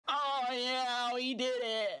he did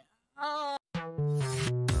it. Oh.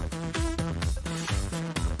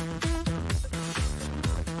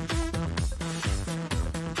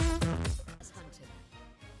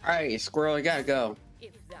 Alright, squirrel, you gotta go.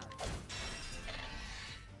 If thou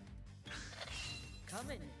come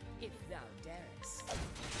in, if thou darest.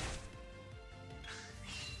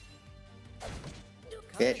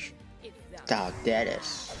 Bitch, thou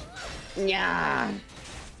deadest. Yeah.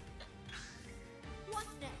 What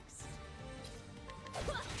next?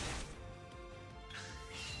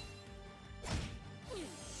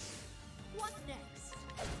 What next?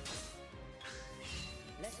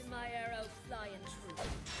 Letting my arrow fly in true.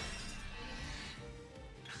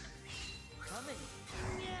 Coming.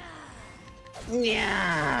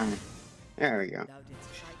 Yeah. There we go. Thou didst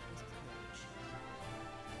fight his courage.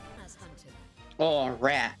 As hunted. Oh, a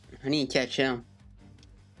rat. I need to catch him.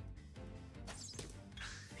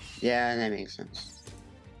 Yeah, that makes sense.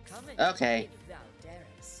 Coming. Okay. If thou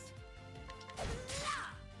darest.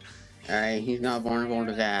 Alright, he's not vulnerable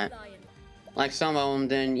to that. Like some of them,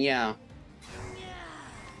 then yeah.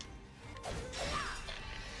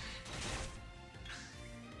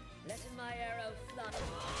 Letting my arrow fly.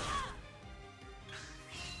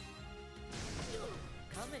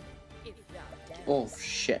 Coming, if thou darest. Oh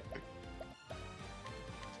shit.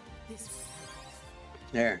 This will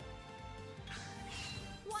help. There.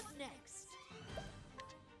 What next?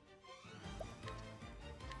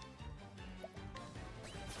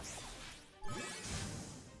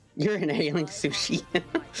 You're inhaling sushi.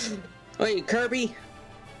 Wait, Kirby?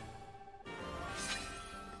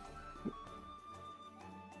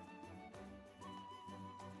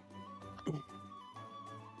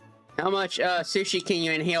 How much sushi can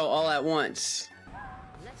you inhale all at once?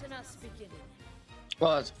 Letting us begin.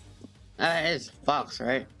 Well, it's Fox,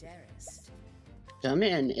 right? Darest. Come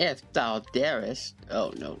in if thou darest.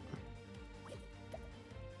 Oh no.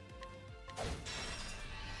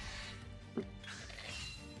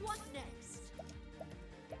 What next?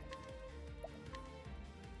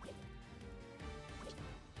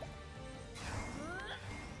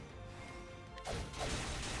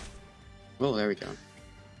 Oh, there we go.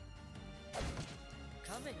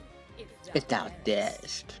 Coming, If thou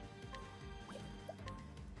darest.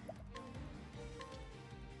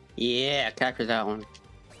 Yeah, capture that one.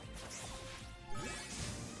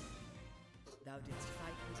 Thou didst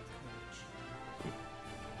fight his courage.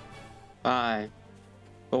 5,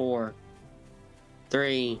 4,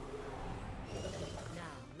 3. Now,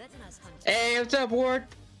 letting us hunt. Hey, what's up, Ward?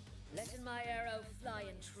 Letting my arrow fly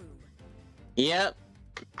in true. Yep.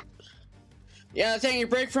 Yeah, taking a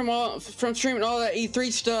break from streaming all that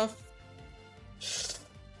E3 stuff.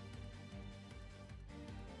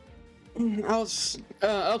 I was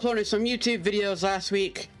uploading some YouTube videos last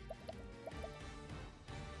week,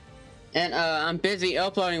 and I'm busy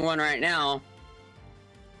uploading one right now.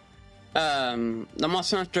 The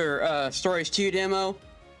Monster Hunter Stories 2 demo.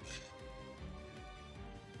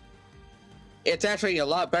 It's actually a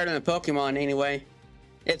lot better than Pokemon anyway.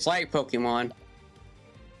 It's like Pokemon.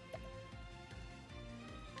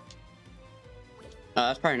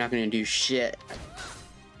 That's probably not gonna do shit.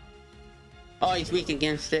 Oh, he's weak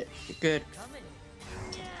against it. Good. Coming.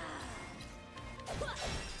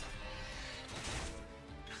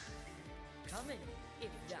 Coming,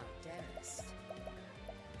 if thou darest.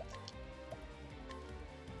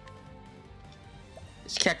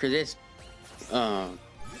 Let's capture this. What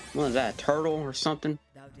is that? A turtle or something?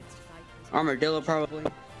 Thou didst fight his Armadillo, probably.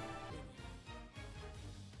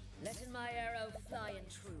 letting my arrow fly in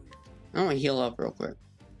true. I want to heal up real quick.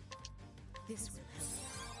 This will help.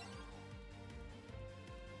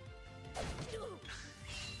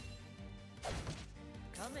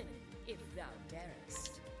 Coming, if thou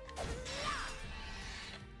darest.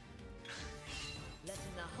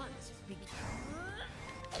 Letting the hunt begin.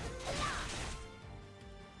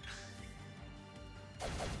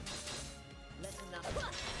 Letting the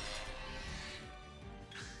hunt.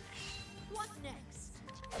 What next?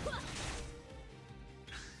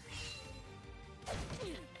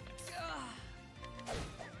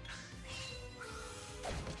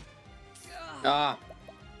 Ah.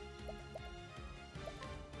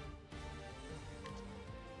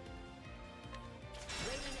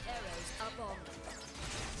 Raining arrows up on me.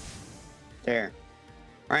 There.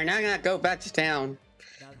 Alright, now I'm gonna go back to town.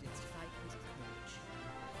 Thou didst fight his courage.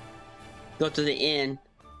 Go to the inn.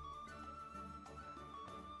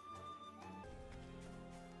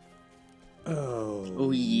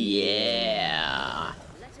 Oh yeah.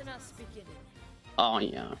 Letting us begin. Oh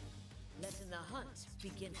yeah. Letting the hunt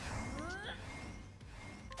begin.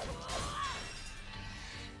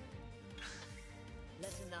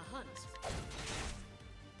 Letting the hunt.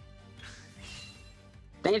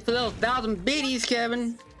 Thanks for those 1,000 biddies,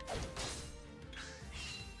 Kevin.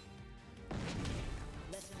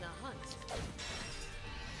 Let in the hunt.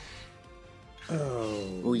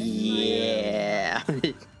 Oh yeah.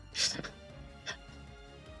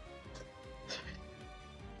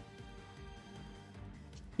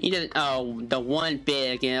 He doesn't. Oh, the one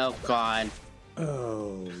bit again. Oh god.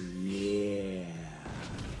 Oh yeah.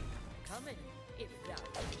 Coming, if thou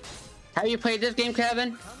Have you played this game,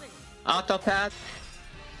 Kevin? coming. Octopath?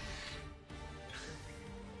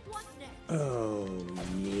 What next? Oh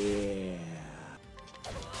yeah.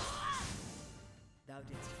 Thou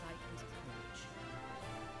didst fight his courage.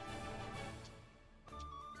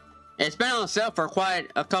 It's been on sale for quite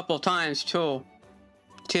a couple times too.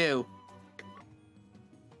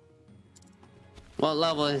 What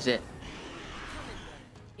level is it?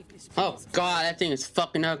 If this Oh please, god, that thing is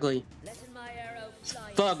fucking ugly. let in my arrow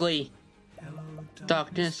fly. Fugly.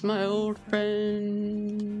 Darkness, my old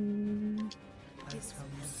friend. This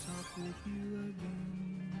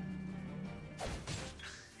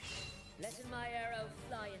let in my arrow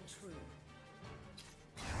fly and true.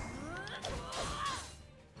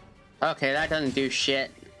 Okay, that doesn't do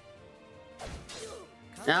shit.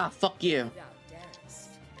 Ah, fuck you. Thou darest.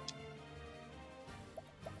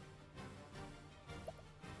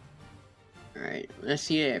 Alright, let's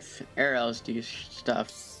see if arrows do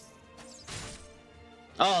stuff.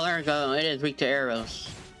 Oh, there we go. It is weak to arrows.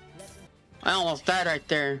 Let in, I almost died right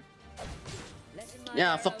there. let in my Yeah,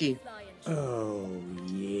 arrow fuck you. fly and true. Oh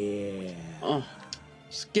yeah. Oh,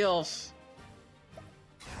 skills.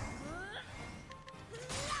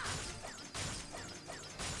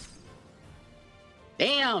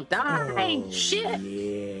 Damn, die! Oh, Shit!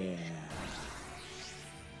 yeah.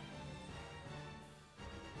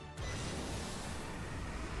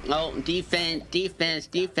 Oh, defense, defense,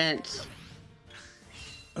 defense.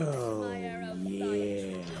 Oh My arrow fly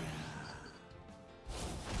yeah. and true.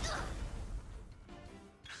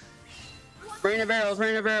 Rain of arrows,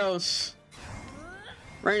 rain of arrows.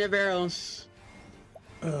 Rain of arrows.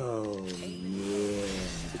 Oh yeah.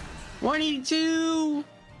 182!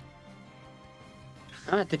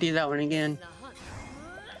 I have to do that one again. The hunt.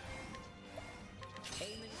 Aim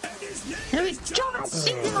and Here we go!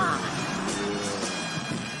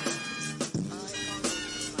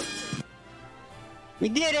 We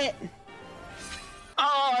did it!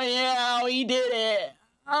 Oh yeah, we did it!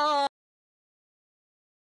 Oh!